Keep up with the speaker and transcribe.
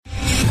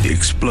The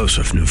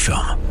explosive new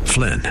film,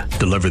 Flynn,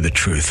 deliver the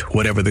truth,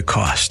 whatever the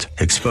cost,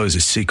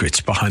 exposes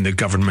secrets behind the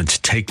government's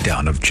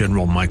takedown of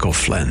General Michael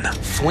Flynn.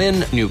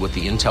 Flynn knew what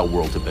the intel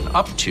world had been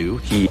up to.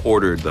 He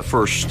ordered the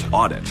first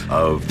audit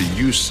of the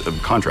use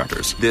of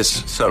contractors.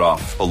 This set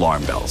off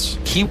alarm bells.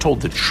 He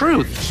told the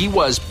truth. He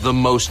was the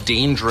most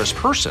dangerous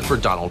person for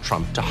Donald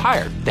Trump to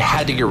hire. They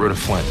had to get rid of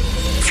Flynn.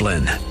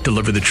 Flynn,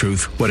 deliver the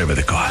truth, whatever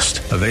the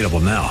cost. Available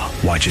now.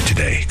 Watch it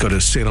today. Go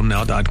to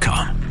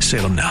salemnow.com.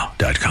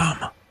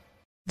 salemnow.com.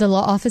 The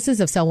law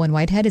offices of Selwyn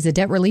Whitehead is a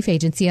debt relief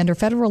agency under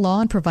federal law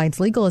and provides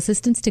legal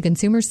assistance to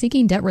consumers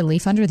seeking debt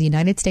relief under the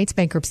United States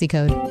Bankruptcy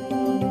Code.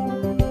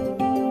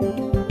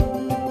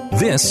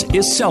 This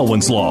is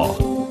Selwyn's Law.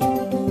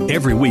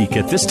 Every week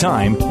at this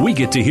time, we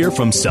get to hear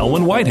from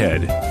Selwyn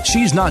Whitehead.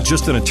 She's not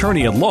just an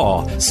attorney at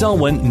law.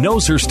 Selwyn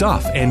knows her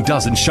stuff and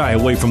doesn't shy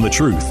away from the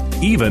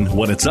truth, even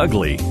when it's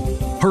ugly.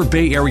 Her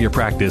Bay Area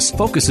practice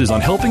focuses on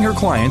helping her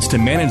clients to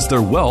manage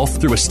their wealth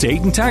through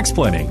estate and tax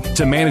planning,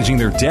 to managing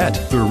their debt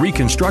through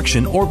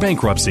reconstruction or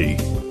bankruptcy.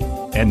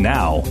 And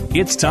now,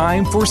 it's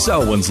time for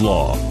Selwyn's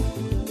Law.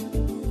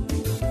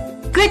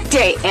 Good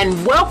day,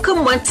 and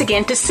welcome once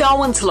again to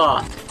Selwyn's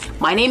Law.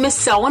 My name is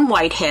Selwyn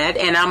Whitehead,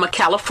 and I'm a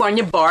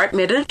California Bar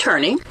Admitted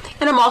Attorney,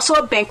 and I'm also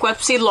a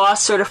bankruptcy law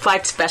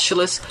certified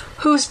specialist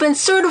who's been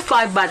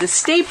certified by the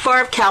State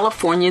Bar of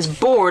California's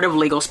Board of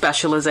Legal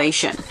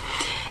Specialization.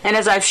 And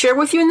as I've shared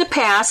with you in the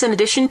past, in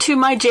addition to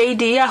my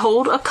JD, I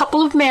hold a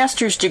couple of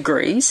master's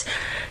degrees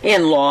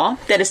in law.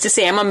 That is to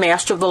say, I'm a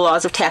master of the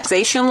laws of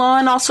taxation law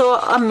and also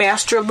a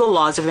master of the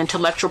laws of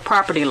intellectual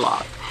property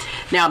law.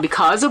 Now,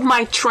 because of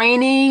my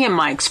training and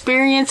my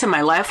experience and my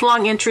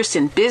lifelong interest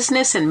in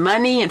business and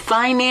money and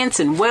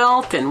finance and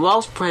wealth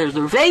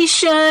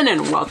preservation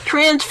and wealth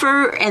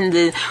transfer and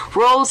the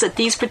roles that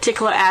these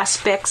particular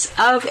aspects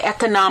of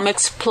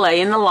economics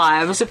play in the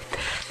lives of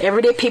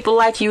everyday people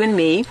like you and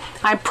me,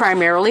 I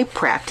primarily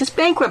practice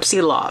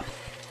bankruptcy law.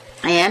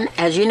 And,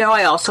 as you know,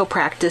 I also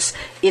practice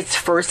its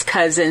first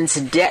cousins,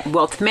 debt,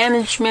 wealth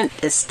management,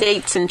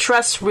 estates and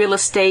trusts, real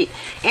estate,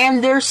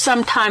 and their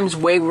sometimes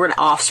wayward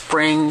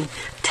offspring,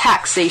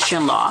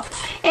 taxation law.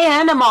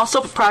 And I'm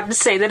also proud to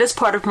say that as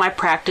part of my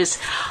practice,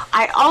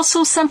 I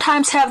also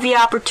sometimes have the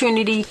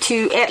opportunity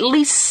to at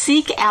least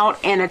seek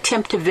out and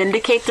attempt to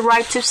vindicate the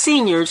rights of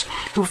seniors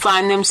who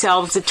find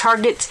themselves the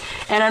targets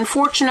and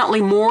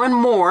unfortunately more and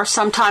more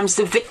sometimes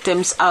the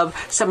victims of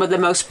some of the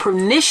most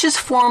pernicious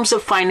forms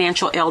of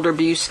financial elder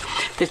abuse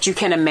that you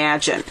can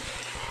imagine.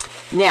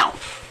 Now,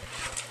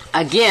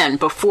 again,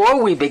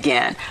 before we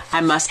begin, I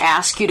must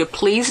ask you to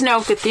please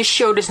note that this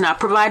show does not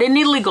provide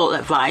any legal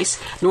advice,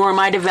 nor am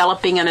I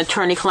developing an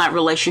attorney-client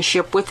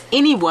relationship with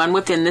anyone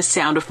within the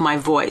sound of my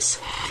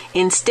voice.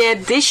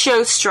 Instead, this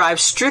show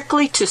strives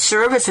strictly to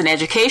serve as an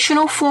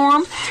educational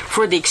forum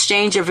for the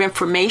exchange of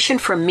information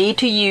from me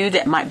to you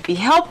that might be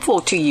helpful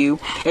to you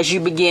as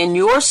you begin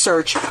your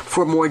search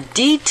for more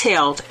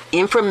detailed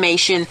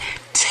information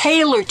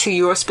tailored to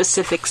your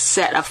specific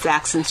set of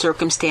facts and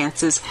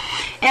circumstances.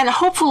 And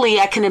hopefully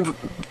I can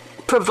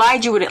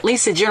provide you with at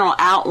least a general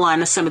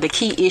outline of some of the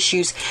key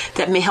issues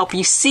that may help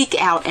you seek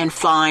out and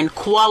find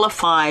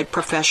qualified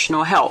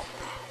professional help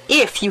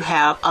if you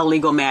have a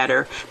legal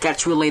matter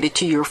that's related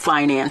to your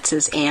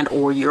finances and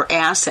or your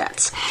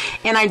assets.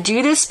 And I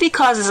do this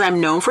because, as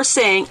I'm known for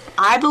saying,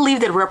 I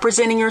believe that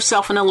representing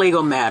yourself in a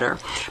legal matter,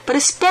 but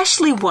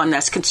especially one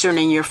that's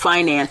concerning your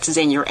finances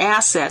and your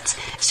assets,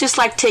 it's just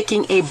like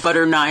taking a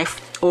butter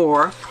knife,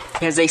 or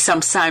as they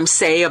sometimes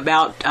say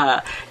about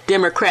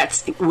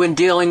Democrats when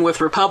dealing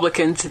with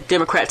Republicans,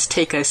 Democrats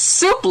take a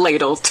soup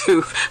ladle to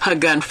a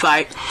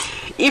gunfight.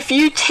 If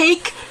you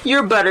take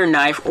your butter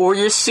knife or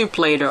your soup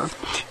ladle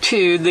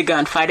to the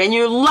gunfight, and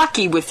you're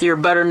lucky with your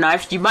butter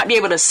knife, you might be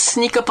able to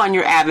sneak up on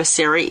your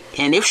adversary,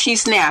 and if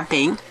she's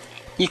napping,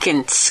 you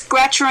can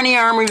scratch her in the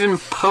arm or even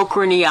poke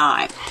her in the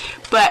eye.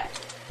 But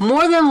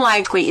more than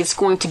likely, it's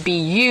going to be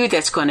you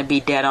that's going to be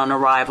dead on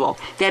arrival.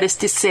 That is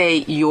to say,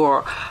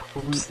 your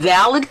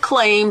valid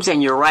claims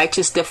and your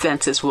righteous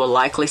defenses will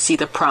likely see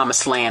the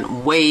promised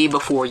land way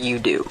before you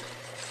do.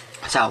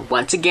 So,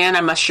 once again,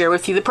 I must share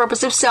with you the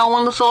purpose of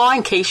Selwyn's Law,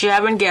 in case you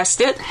haven't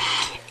guessed it.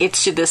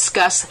 It's to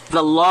discuss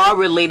the law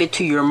related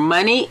to your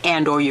money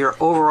and or your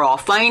overall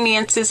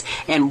finances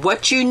and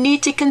what you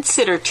need to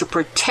consider to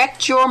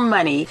protect your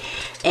money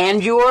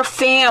and your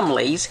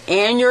families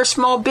and your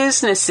small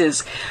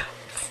businesses,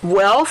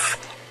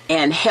 wealth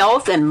and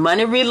health and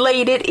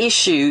money-related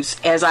issues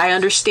as I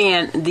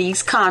understand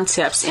these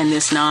concepts in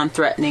this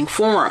non-threatening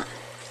forum.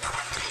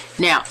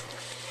 Now,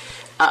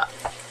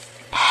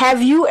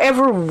 have you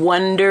ever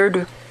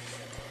wondered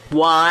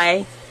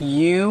why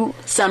you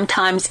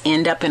sometimes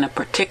end up in a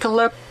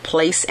particular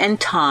place and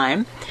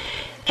time,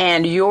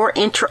 and your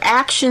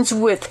interactions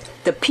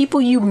with the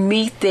people you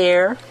meet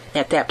there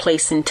at that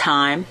place and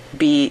time,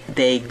 be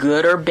they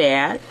good or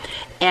bad,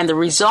 and the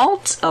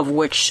results of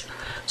which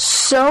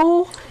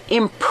so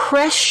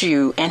impress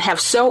you and have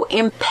so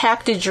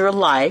impacted your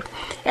life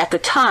at the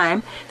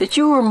time that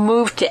you were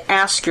moved to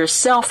ask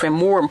yourself, and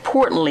more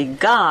importantly,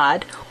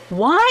 God,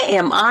 Why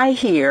am I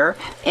here,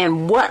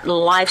 and what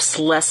life's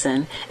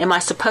lesson am I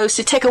supposed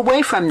to take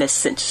away from this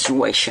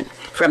situation,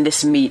 from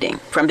this meeting,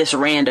 from this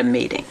random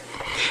meeting?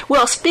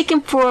 Well, speaking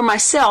for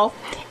myself,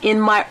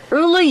 in my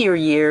earlier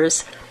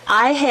years,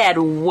 I had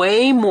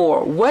way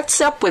more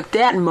what's up with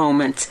that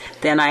moments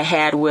than I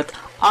had with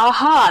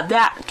aha,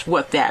 that's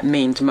what that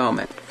means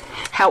moment.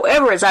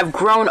 However, as I've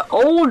grown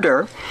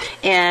older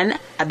and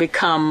I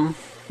become,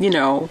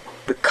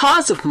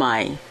 because of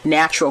my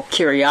natural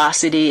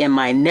curiosity and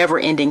my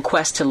never-ending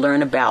quest to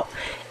learn about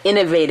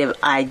innovative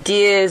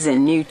ideas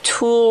and new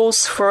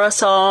tools for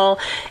us all,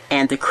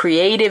 and the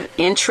creative,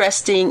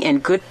 interesting,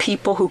 and good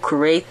people who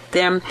create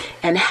them,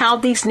 and how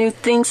these new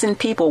things and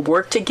people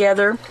work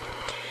together.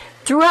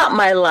 Throughout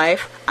my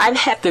life, I've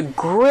had the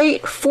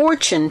great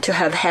fortune to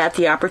have had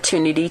the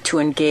opportunity to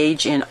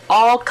engage in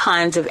all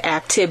kinds of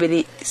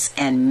activities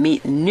and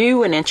meet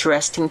new and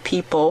interesting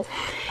people,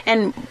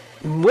 and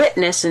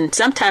witness and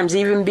sometimes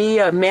even be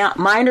a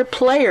minor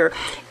player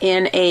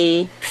in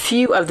a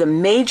few of the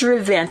major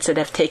events that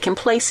have taken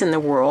place in the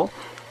world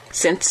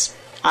since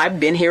I've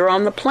been here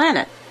on the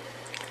planet.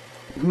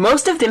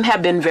 Most of them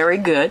have been very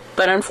good,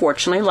 but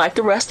unfortunately, like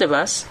the rest of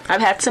us,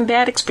 I've had some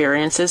bad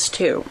experiences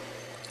too.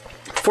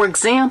 For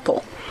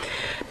example,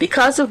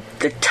 because of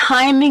the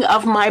timing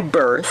of my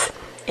birth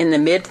in the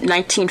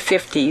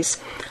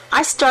mid-1950s,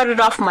 I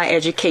started off my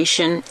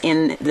education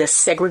in the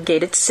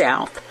segregated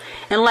South.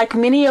 And like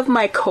many of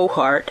my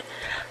cohort,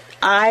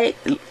 I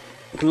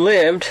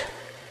lived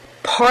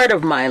part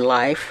of my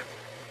life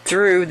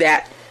through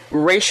that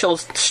racial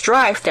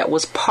strife that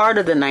was part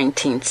of the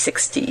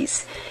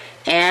 1960s.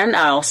 And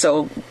I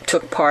also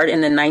took part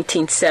in the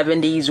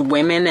 1970s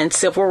women and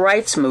civil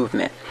rights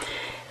movement.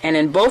 And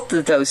in both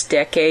of those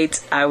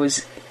decades, I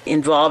was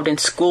involved in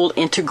school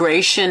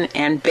integration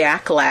and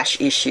backlash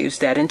issues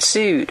that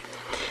ensued.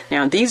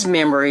 Now, these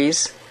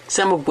memories,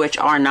 some of which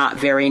are not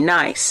very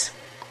nice.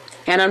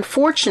 And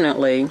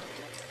unfortunately,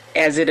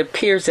 as it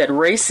appears that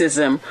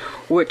racism,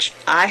 which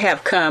I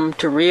have come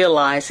to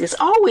realize is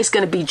always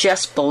going to be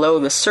just below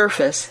the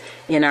surface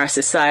in our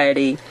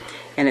society,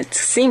 and it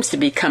seems to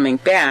be coming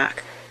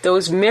back,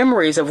 those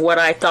memories of what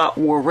I thought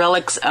were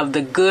relics of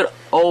the good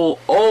old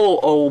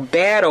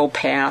bad old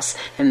past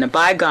and the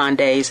bygone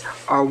days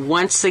are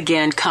once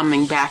again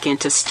coming back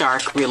into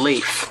stark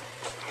relief.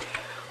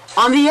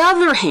 On the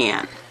other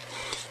hand,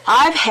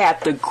 I've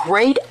had the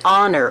great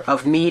honor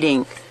of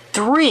meeting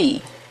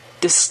 3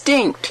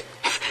 distinct,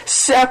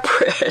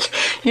 separate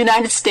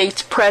United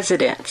States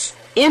presidents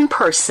in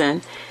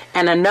person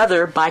and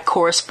another by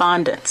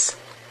correspondence.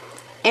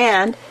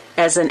 And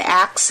as an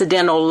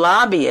accidental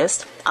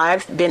lobbyist,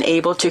 I've been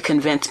able to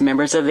convince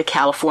members of the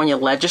California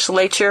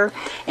legislature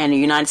and the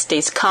United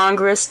States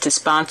Congress to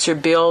sponsor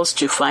bills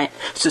to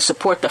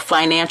support the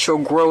financial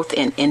growth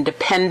and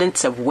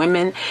independence of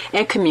women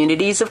and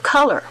communities of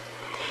color.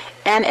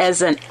 And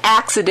as an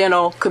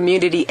accidental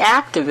community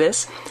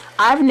activist,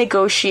 I've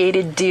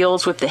negotiated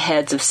deals with the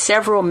heads of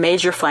several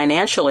major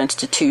financial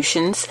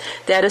institutions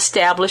that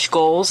establish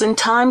goals and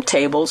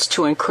timetables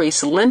to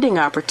increase lending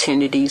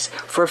opportunities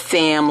for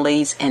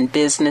families and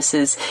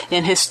businesses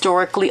in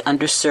historically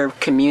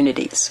underserved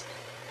communities.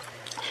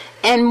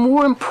 And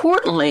more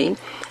importantly,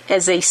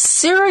 as a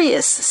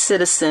serious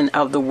citizen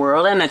of the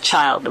world and a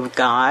child of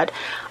God,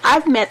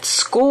 I've met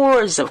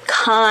scores of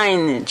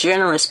kind and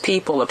generous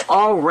people of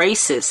all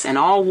races and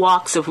all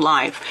walks of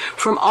life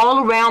from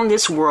all around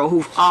this world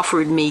who've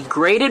offered me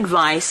great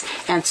advice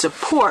and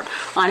support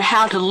on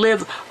how to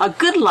live a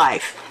good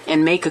life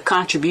and make a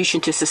contribution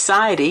to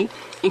society,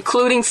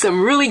 including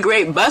some really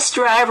great bus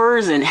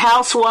drivers and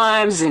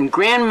housewives and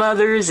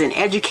grandmothers and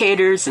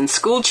educators and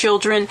school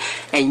children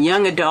and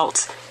young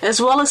adults, as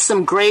well as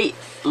some great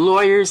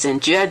lawyers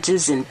and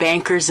judges and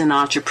bankers and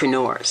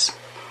entrepreneurs.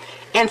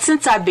 And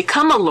since I've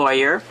become a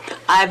lawyer,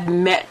 I've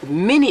met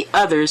many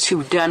others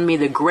who've done me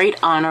the great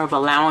honor of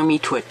allowing me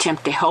to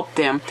attempt to help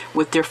them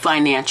with their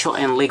financial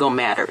and legal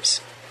matters.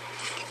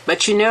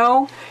 But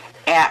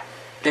at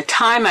the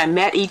time I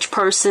met each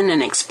person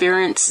and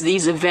experienced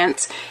these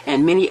events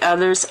and many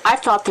others, I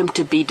thought them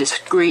to be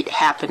discrete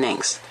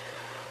happenings,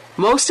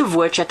 most of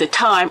which at the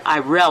time I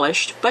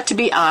relished, but to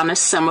be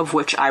honest, some of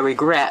which I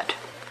regret.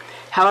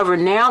 However,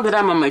 now that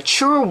I'm a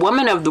mature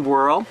woman of the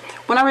world,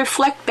 when I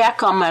reflect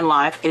back on my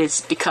life, it has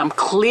become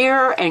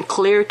clearer and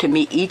clearer to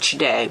me each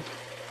day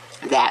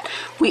that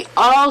we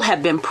all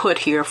have been put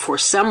here for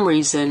some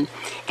reason,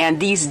 and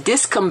these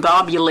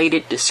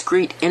discombobulated,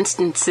 discrete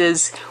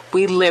instances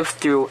we live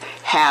through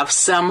have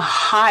some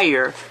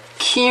higher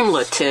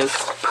cumulative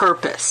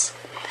purpose.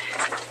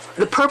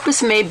 The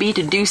purpose may be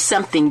to do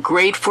something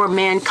great for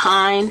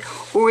mankind,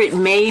 or it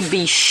may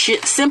be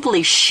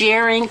simply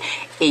sharing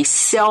a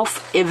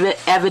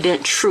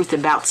self-evident truth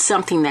about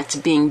something that's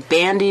being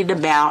bandied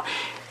about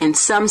in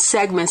some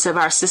segments of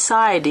our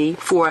society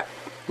for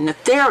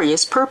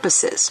nefarious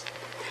purposes.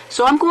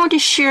 So I'm going to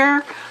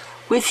share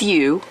with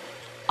you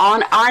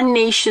on our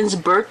nation's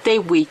birthday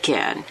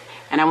weekend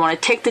And I want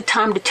to take the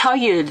time to tell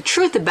you the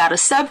truth about a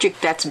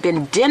subject that's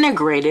been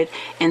denigrated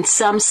in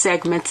some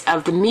segments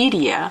of the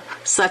media,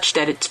 such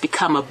that it's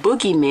become a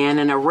boogeyman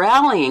and a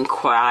rallying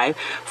cry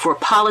for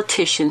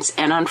politicians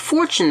and,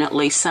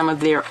 unfortunately, some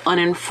of their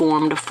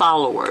uninformed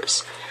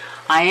followers.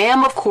 I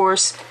am, of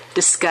course,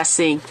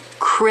 discussing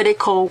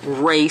critical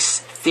race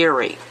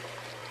theory.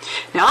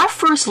 Now, I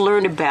first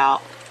learned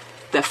about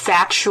the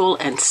factual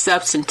and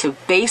substantive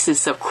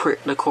basis of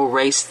critical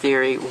race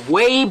theory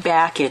way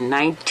back in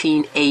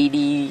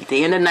 1980,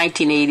 the end of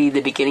 1980,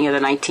 the beginning of the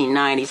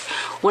 1990s,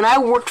 when I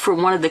worked for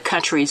one of the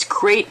country's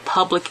great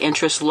public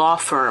interest law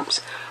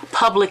firms,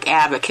 Public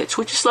Advocates,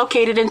 which is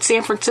located in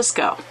San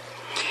Francisco.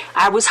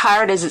 I was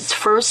hired as its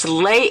first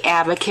lay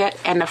advocate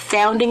and the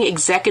founding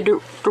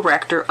executive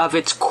director of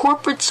its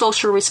corporate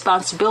social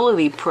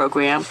responsibility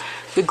program,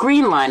 the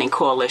Greenlining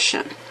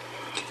Coalition.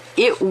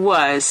 It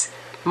was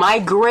my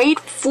great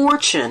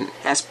fortune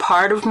as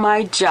part of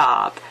my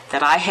job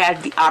that I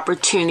had the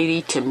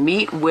opportunity to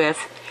meet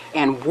with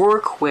and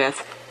work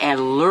with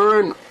and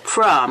learn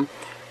from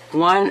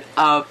one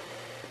of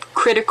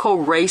critical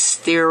race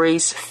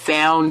theory's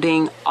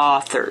founding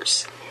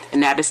authors,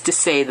 and that is to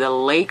say the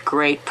late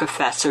great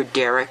Professor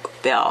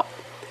Derek Bell,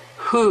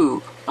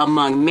 who,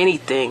 among many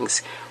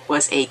things,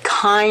 was a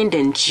kind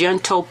and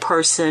gentle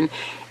person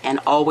and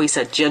always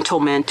a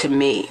gentleman to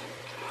me.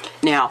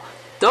 Now,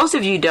 those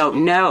of you who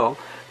don't know,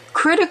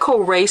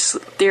 critical race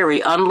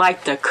theory,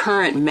 unlike the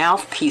current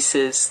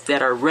mouthpieces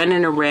that are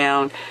running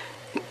around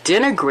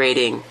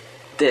denigrating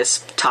this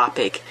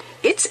topic,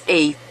 it's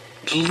a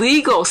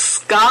legal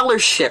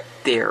scholarship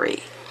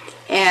theory,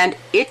 and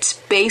it's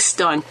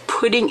based on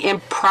putting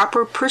in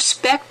proper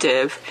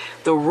perspective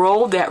the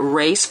role that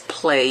race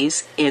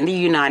plays in the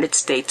United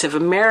States of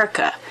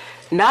America,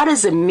 not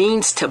as a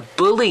means to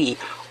bully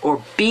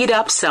or beat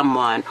up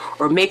someone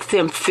or make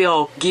them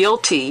feel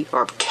guilty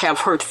or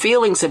have hurt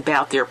feelings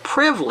about their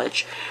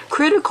privilege.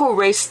 Critical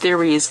race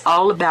theory is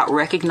all about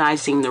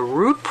recognizing the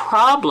root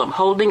problem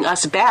holding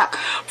us back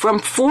from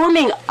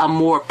forming a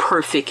more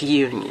perfect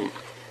union: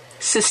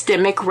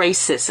 systemic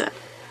racism.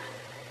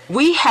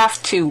 We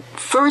have to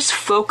first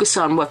focus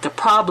on what the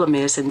problem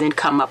is and then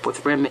come up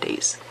with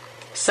remedies,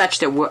 such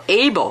that we're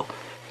able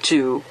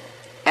to,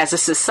 as a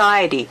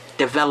society,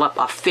 develop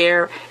a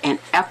fair and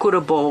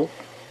equitable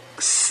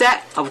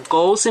set of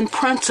goals and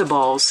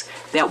principles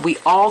that we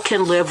all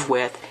can live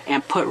with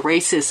and put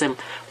racism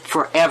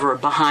forever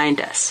behind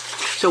us.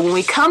 So when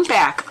we come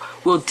back,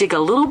 we'll dig a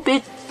little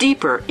bit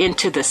deeper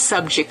into the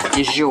subject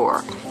du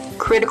jour,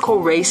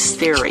 critical race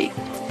theory.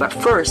 But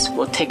first,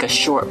 we'll take a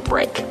short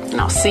break, and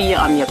I'll see you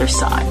on the other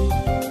side.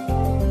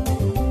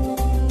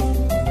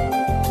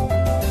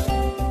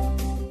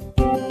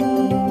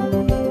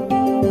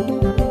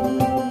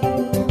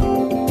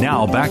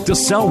 Now back to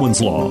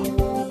Selwyn's Law.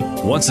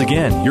 Once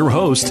again, your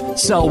host,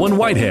 Selwyn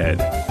Whitehead.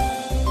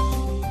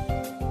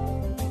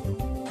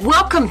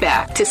 Welcome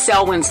back to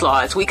Selwyn's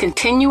Law as we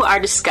continue our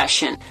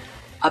discussion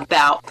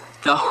about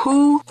the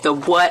who, the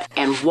what,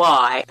 and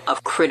why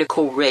of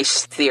critical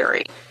race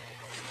theory.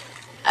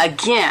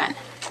 Again,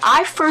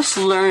 I first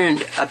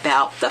learned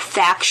about the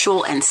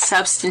factual and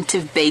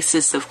substantive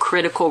basis of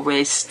critical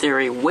race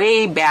theory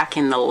way back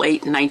in the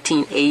late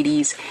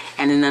 1980s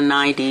and in the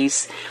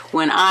 90s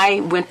when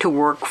I went to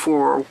work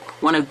for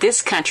one of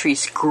this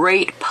country's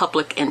great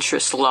public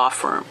interest law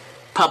firm,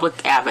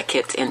 Public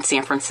Advocates in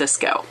San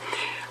Francisco,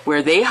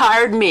 where they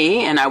hired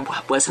me, and I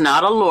was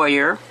not a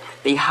lawyer.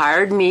 They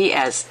hired me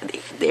as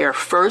their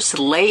first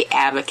lay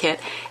advocate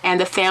and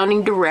the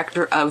founding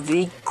director of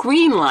the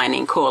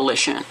Greenlining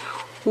Coalition,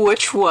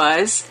 which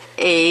was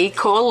a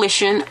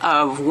coalition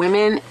of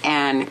women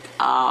and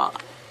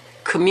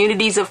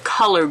communities of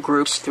color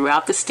groups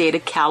throughout the state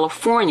of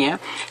California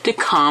to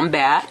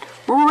combat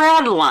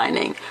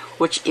redlining,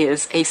 which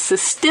is a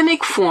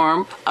systemic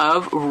form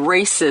of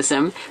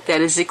racism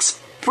that is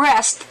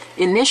expressed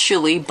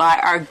initially by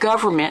our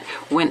government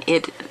when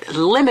it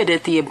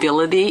limited the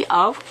ability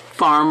of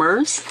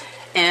farmers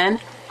and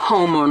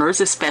homeowners,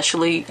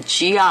 especially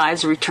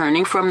GIs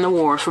returning from the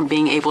war, from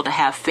being able to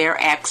have fair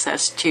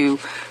access to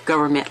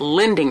government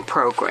lending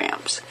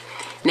programs.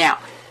 Now,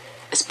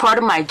 as part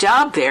of my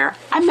job there,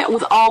 I met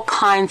with all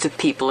kinds of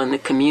people in the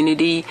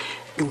community,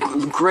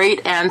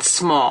 great and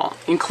small,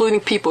 including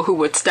people who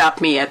would stop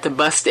me at the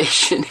bus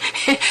station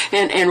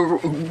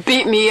and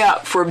beat me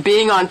up for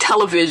being on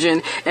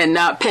television and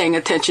not paying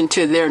attention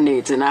to their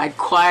needs. And I'd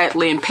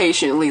quietly and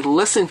patiently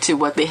listen to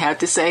what they had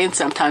to say, and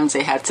sometimes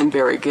they had some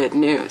very good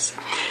news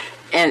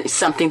and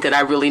something that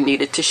I really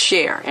needed to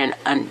share and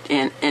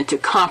to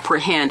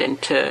comprehend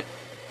and to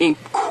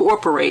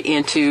incorporate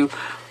into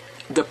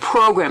the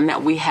program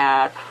that we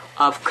had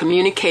of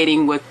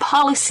communicating with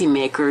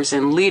policymakers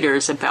and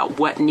leaders about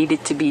what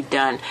needed to be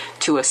done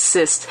to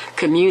assist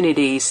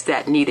communities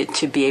that needed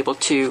to be able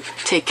to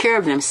take care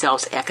of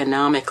themselves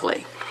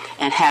economically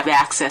and have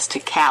access to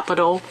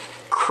capital,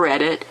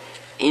 credit,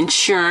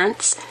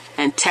 insurance,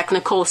 and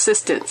technical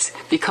assistance.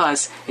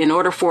 Because in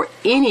order for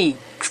any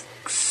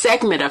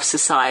segment of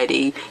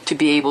society to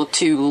be able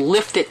to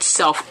lift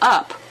itself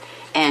up,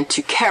 And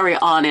to carry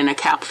on in a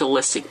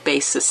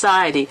capitalistic-based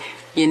society,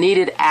 you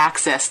needed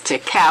access to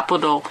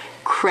capital,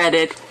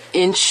 credit,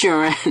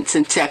 insurance,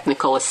 and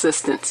technical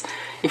assistance.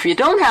 If you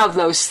don't have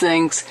those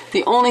things,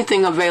 the only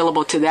thing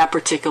available to that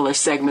particular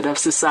segment of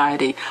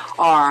society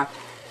are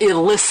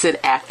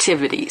illicit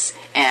activities.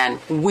 And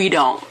we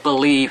don't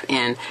believe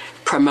in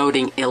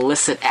promoting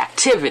illicit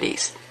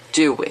activities,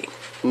 do we?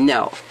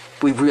 No,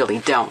 we really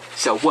don't.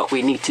 So what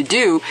we need to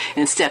do,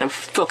 instead of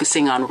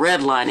focusing on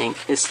redlining,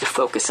 is to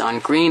focus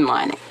on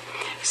greenlining.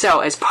 So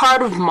as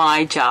part of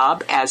my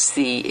job as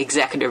the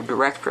executive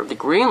director of the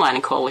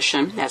Greenlining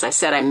Coalition, as I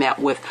said, I met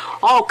with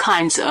all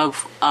kinds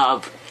of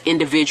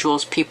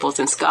individuals, peoples,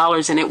 and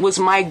scholars, and it was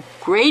my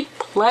great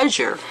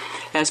pleasure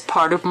as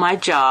part of my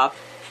job.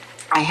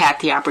 I had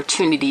the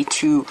opportunity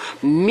to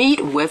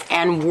meet with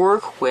and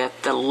work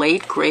with the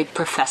late, great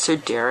Professor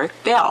Derek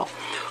Bell,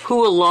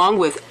 who, along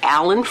with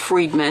Alan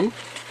Friedman,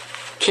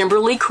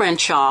 Kimberly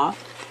Crenshaw,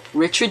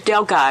 Richard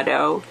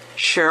Delgado,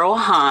 Cheryl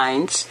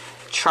Hines,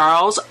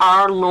 Charles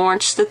R.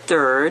 Lawrence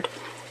III,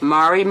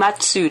 Mari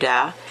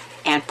Matsuda,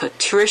 and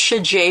Patricia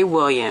J.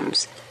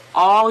 Williams,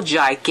 all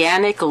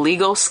gigantic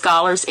legal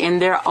scholars in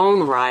their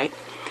own right.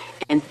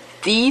 And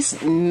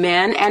these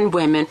men and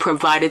women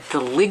provided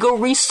the legal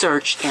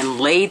research and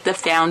laid the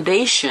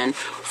foundation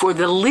for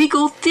the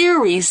legal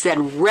theories that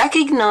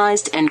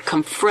recognized and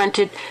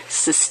confronted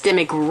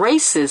systemic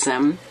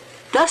racism,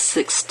 the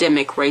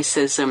systemic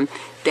racism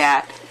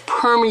that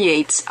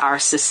permeates our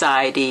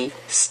society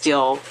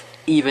still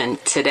even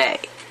today.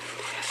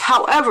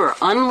 However,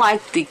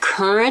 unlike the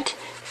current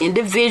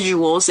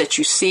individuals that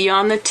you see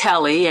on the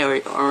telly or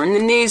in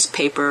the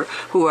newspaper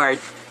who are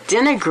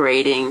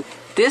denigrating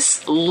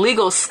this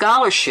legal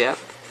scholarship,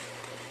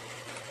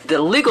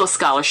 the legal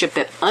scholarship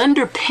that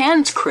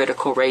underpins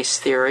critical race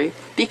theory,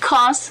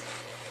 because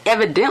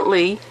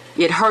evidently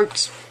it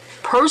hurts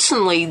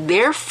personally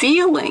their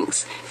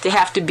feelings to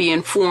have to be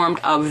informed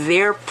of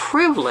their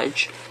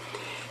privilege.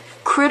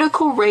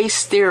 Critical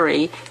race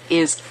theory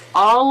is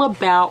all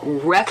about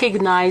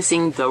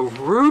recognizing the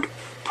root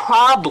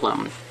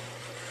problems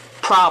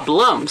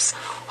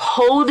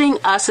holding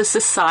us as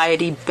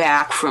society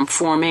back from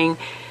forming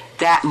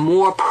that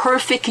more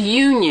perfect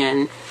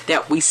union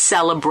that we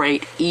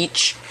celebrate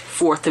each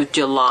 4th of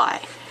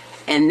July.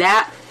 And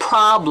that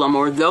problem,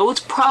 or those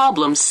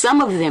problems,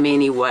 some of them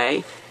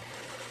anyway,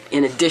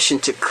 in addition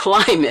to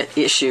climate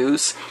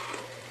issues,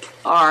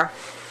 are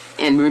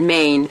and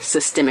remain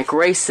systemic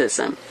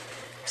racism,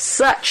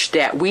 such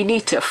that we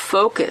need to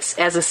focus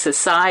as a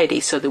society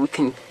so that we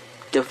can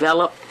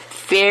develop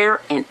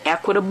fair and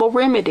equitable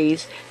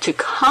remedies to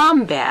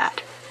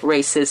combat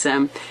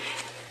racism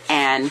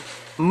and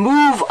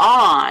move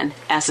on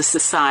as a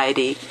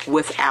society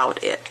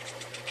without it.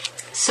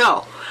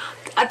 So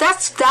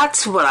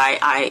that's what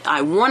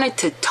I wanted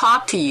to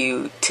talk to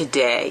you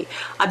today.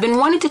 I've been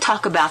wanting to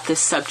talk about this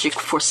subject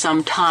for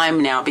some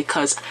time now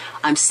because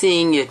I'm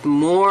seeing it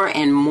more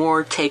and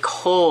more take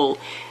hold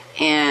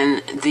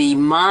in the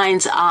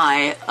mind's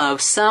eye of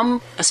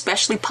some,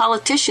 especially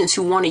politicians,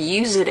 who want to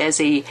use it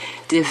as a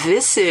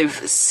divisive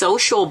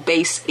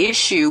social-based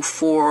issue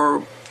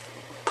for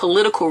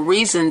political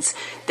reasons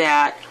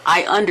that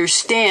I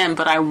understand,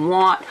 but I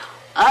want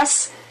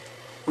us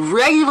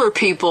regular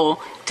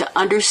people to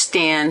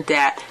understand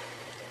that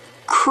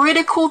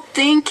critical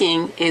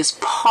thinking is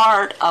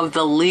part of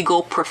the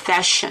legal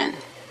profession.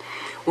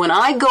 When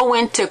I go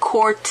into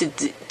court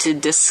to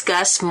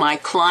discuss my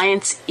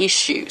client's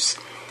issues,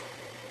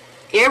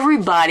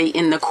 everybody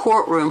in the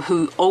courtroom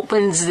who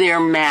opens their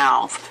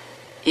mouth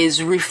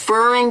is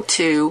referring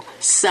to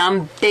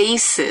some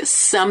basis,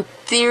 some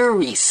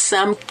theory,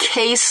 some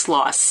case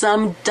law,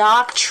 some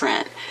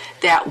doctrine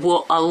that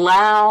will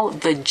allow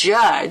the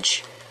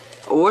judge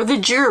or the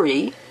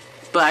jury,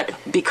 but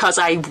because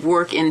I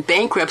work in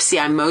bankruptcy,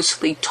 I'm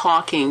mostly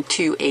talking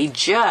to a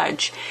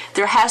judge.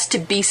 There has to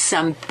be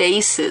some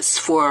basis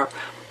for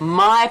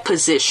my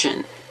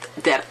position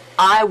that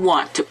I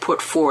want to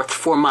put forth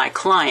for my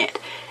client.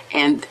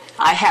 And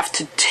I have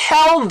to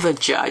tell the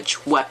judge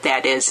what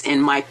that is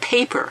in my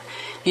paper.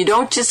 You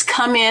don't just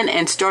come in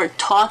and start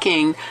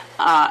talking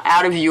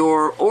out of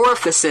your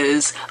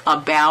orifices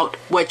about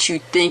what you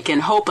think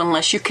and hope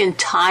unless you can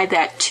tie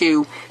that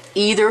to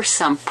either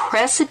some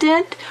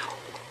precedent,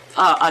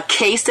 a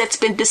case that's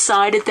been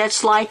decided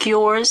that's like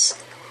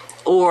yours,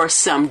 or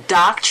some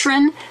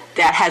doctrine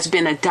that has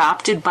been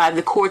adopted by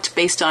the courts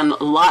based on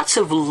lots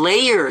of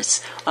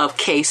layers of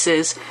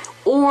cases,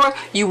 or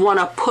you want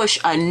to push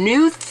a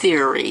new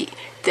theory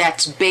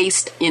that's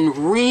based in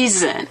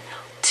reason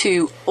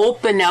to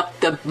open up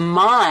the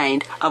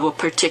mind of a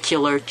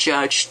particular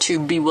judge to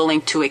be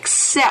willing to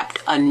accept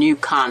a new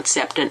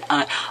concept, and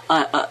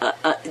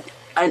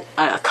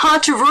a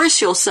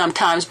controversial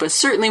sometimes, but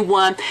certainly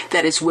one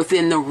that is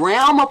within the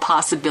realm of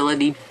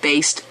possibility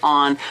based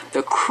on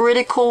the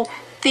critical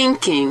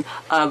thinking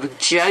of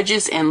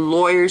judges and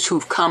lawyers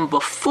who've come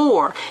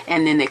before,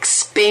 and then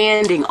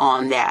expanding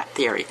on that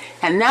theory.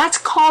 And that's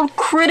called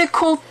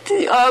critical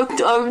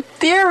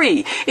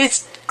theory.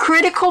 It's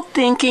critical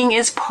thinking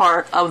is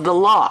part of the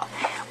law.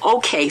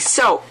 Okay,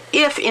 so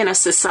if in a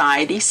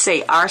society,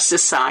 say our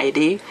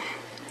society,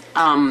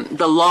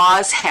 the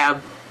laws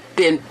have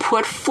been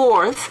put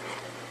forth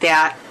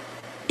that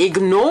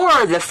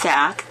ignore the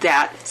fact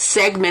that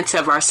segments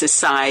of our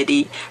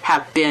society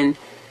have been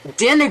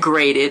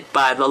denigrated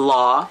by the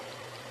law.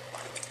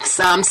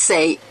 Some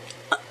say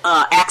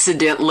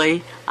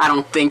accidentally. I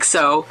don't think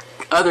so.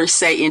 Others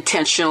say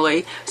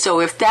intentionally.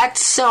 So if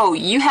that's so,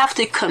 you have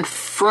to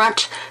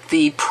confront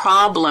the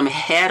problem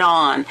head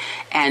on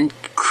and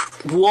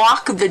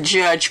walk the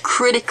judge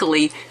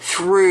critically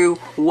through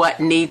what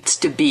needs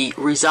to be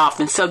resolved.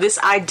 And so this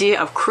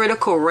idea of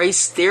critical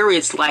race theory,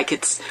 it's like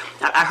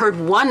I heard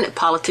one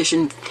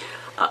politician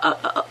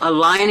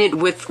align it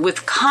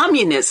with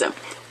communism.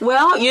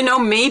 Well,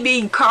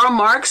 maybe Karl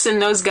Marx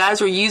and those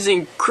guys were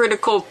using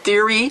critical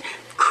theory.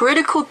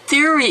 Critical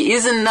theory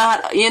isn't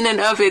not in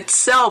and of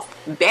itself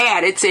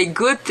bad. It's a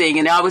good thing.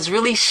 And I was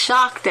really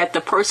shocked that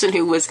the person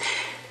who was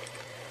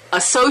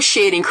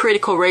associating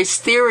critical race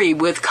theory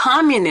with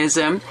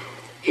communism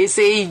is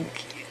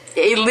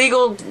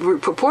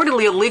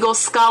purportedly a legal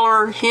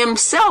scholar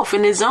himself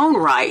in his own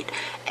right.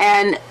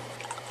 And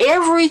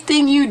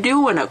everything you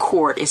do in a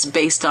court is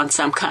based on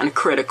some kind of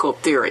critical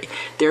theory.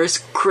 There's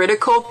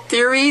critical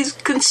theories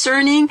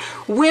concerning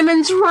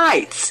women's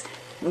rights.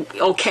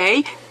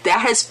 Okay?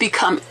 That has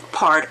become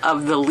part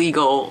of the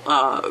legal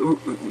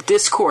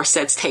discourse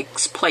that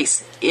takes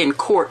place in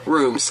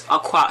courtrooms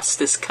across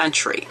this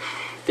country.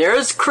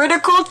 There's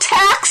critical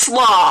tax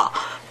law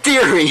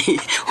theory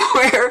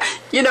where,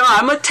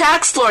 I'm a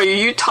tax lawyer.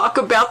 You talk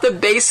about the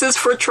basis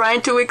for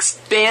trying to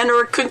expand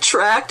or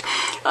contract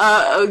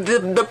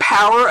the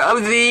power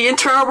of the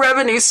Internal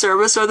Revenue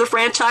Service or the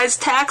Franchise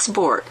Tax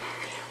Board.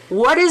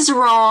 What is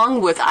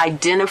wrong with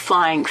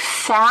identifying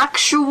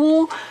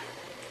factual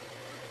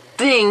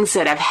things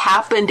that have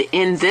happened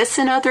in this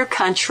and other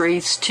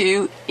countries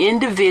to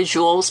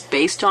individuals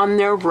based on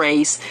their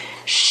race,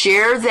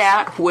 share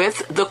that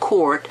with the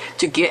court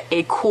to get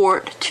a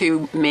court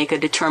to make a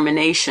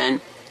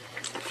determination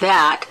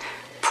that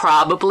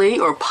probably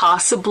or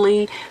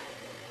possibly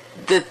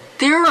the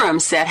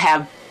theorems that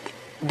have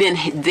been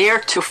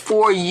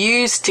theretofore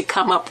used to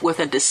come up with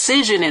a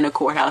decision in a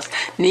courthouse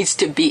needs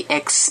to be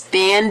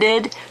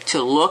expanded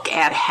to look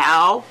at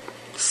how,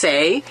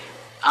 say,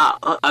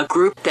 a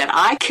group that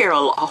I care a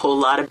whole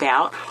lot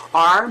about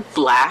are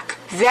black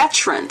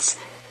veterans.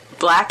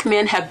 Black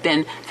men have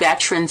been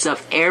veterans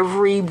of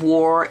every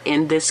war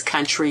in this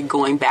country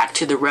going back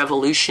to the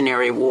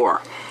Revolutionary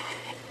War.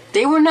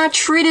 They were not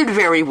treated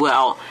very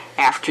well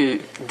after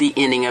the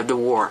ending of the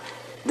war.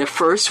 The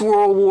First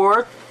World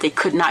War, they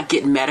could not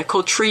get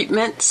medical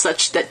treatment,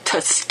 such that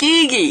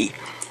Tuskegee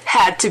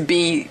had to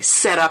be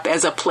set up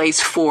as a place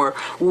for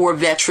war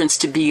veterans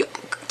to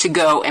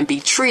go and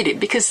be treated,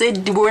 because they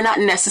were not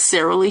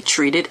necessarily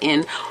treated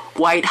in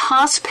white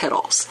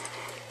hospitals.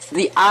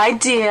 The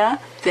idea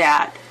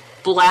that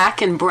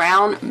black and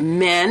brown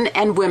men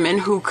and women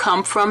who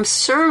come from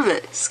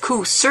service,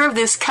 who serve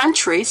this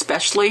country,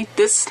 especially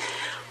this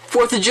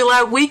 4th of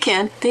July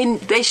weekend,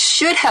 they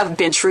should have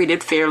been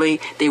treated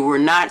fairly. They were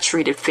not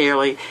treated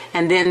fairly.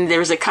 And then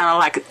there's a kind of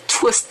like a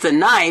twist the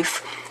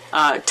knife.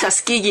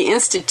 Tuskegee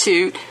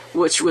Institute,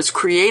 which was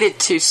created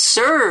to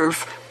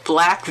serve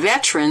black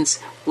veterans,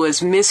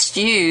 was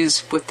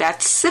misused with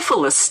that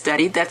syphilis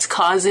study that's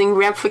causing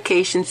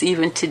ramifications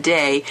even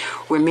today,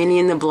 where many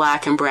in the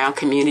black and brown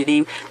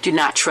community do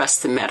not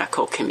trust the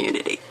medical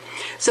community.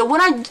 So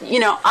what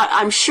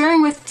I'm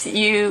sharing with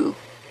you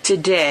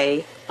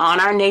today on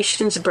our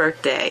nation's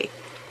birthday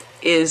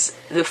is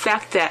the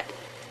fact that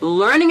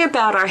learning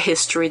about our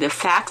history, the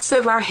facts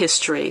of our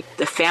history,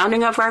 the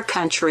founding of our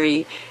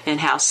country, and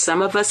how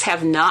some of us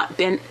have not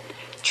been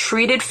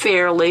treated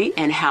fairly,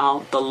 and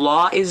how the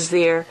law is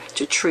there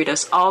to treat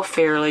us all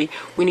fairly.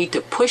 We need to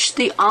push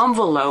the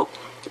envelope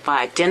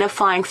by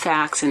identifying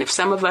facts, and if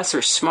some of us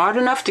are smart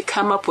enough to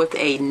come up with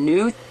a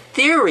new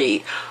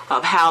theory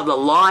of how the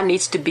law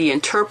needs to be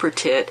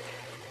interpreted,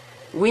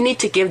 we need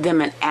to give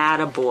them an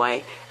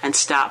attaboy and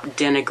stop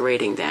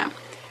denigrating them.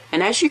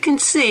 And as you can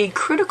see,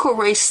 critical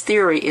race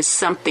theory is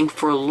something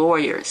for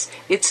lawyers.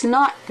 It's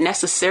not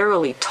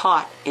necessarily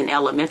taught in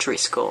elementary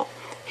school.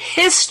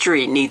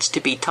 History needs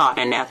to be taught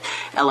in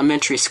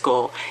elementary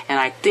school, and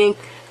I think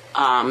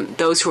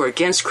those who are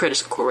against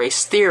critical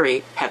race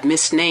theory have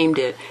misnamed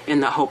it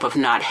in the hope of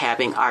not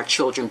having our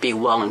children be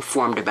well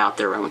informed about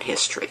their own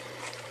history.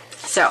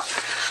 So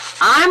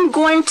I'm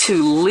going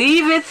to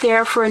leave it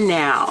there for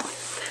now,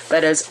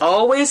 but as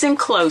always in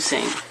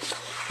closing,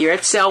 here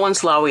at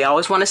Selwyn's Law, we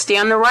always want to stay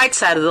on the right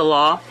side of the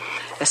law,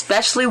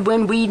 especially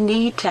when we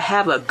need to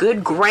have a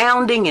good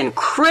grounding in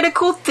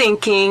critical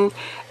thinking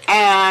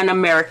and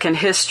American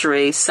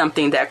history,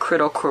 something that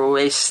critical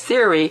race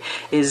theory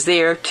is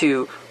there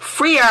to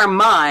free our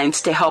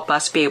minds to help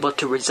us be able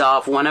to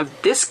resolve one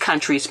of this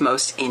country's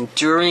most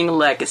enduring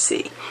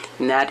legacy,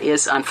 and that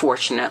is,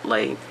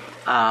 unfortunately,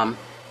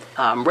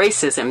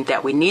 racism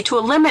that we need to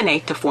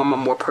eliminate to form a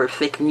more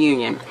perfect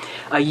union,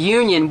 a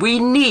union we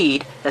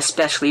need,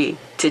 especially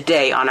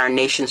today on our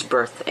nation's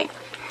birthday.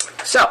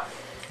 So,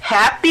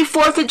 happy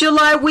 4th of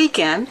July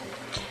weekend.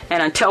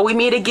 And until we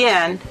meet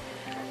again,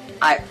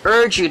 I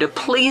urge you to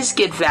please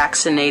get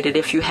vaccinated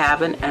if you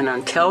haven't. And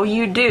until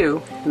you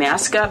do,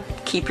 mask up,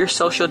 keep your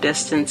social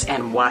distance,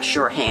 and wash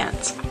your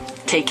hands.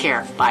 Take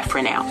care. Bye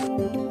for now.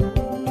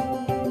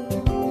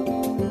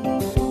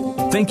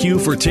 Thank you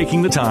for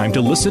taking the time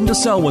to listen to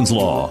Selwyn's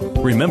Law.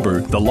 Remember,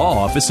 the Law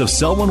Office of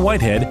Selwyn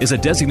Whitehead is a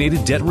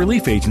designated debt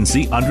relief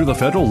agency under the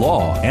federal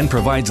law and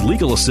provides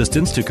legal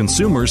assistance to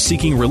consumers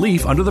seeking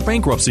relief under the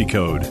Bankruptcy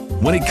Code.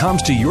 When it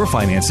comes to your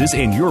finances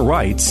and your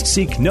rights,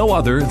 seek no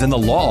other than the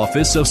Law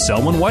Office of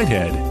Selwyn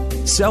Whitehead.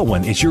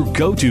 Selwyn is your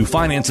go-to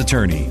finance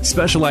attorney,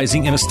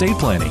 specializing in estate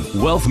planning,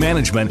 wealth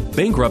management,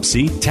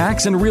 bankruptcy,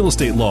 tax, and real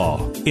estate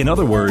law. In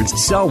other words,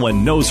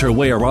 Selwyn knows her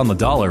way around the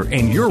dollar,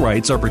 and your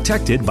rights are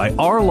protected by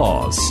our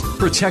laws.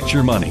 Protect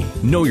your money.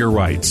 Know your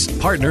rights.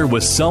 Partner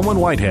with Selwyn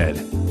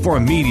Whitehead. For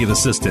immediate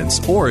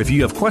assistance, or if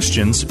you have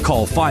questions,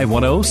 call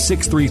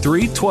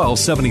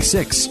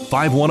 510-633-1276,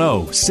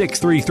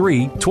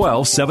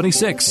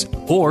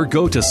 510-633-1276, or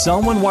go to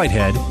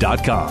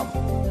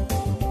selwynwhitehead.com.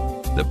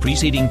 The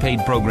preceding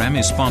paid program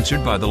is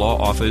sponsored by the Law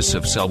Office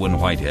of Selwyn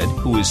Whitehead,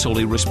 who is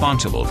solely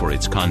responsible for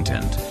its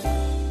content.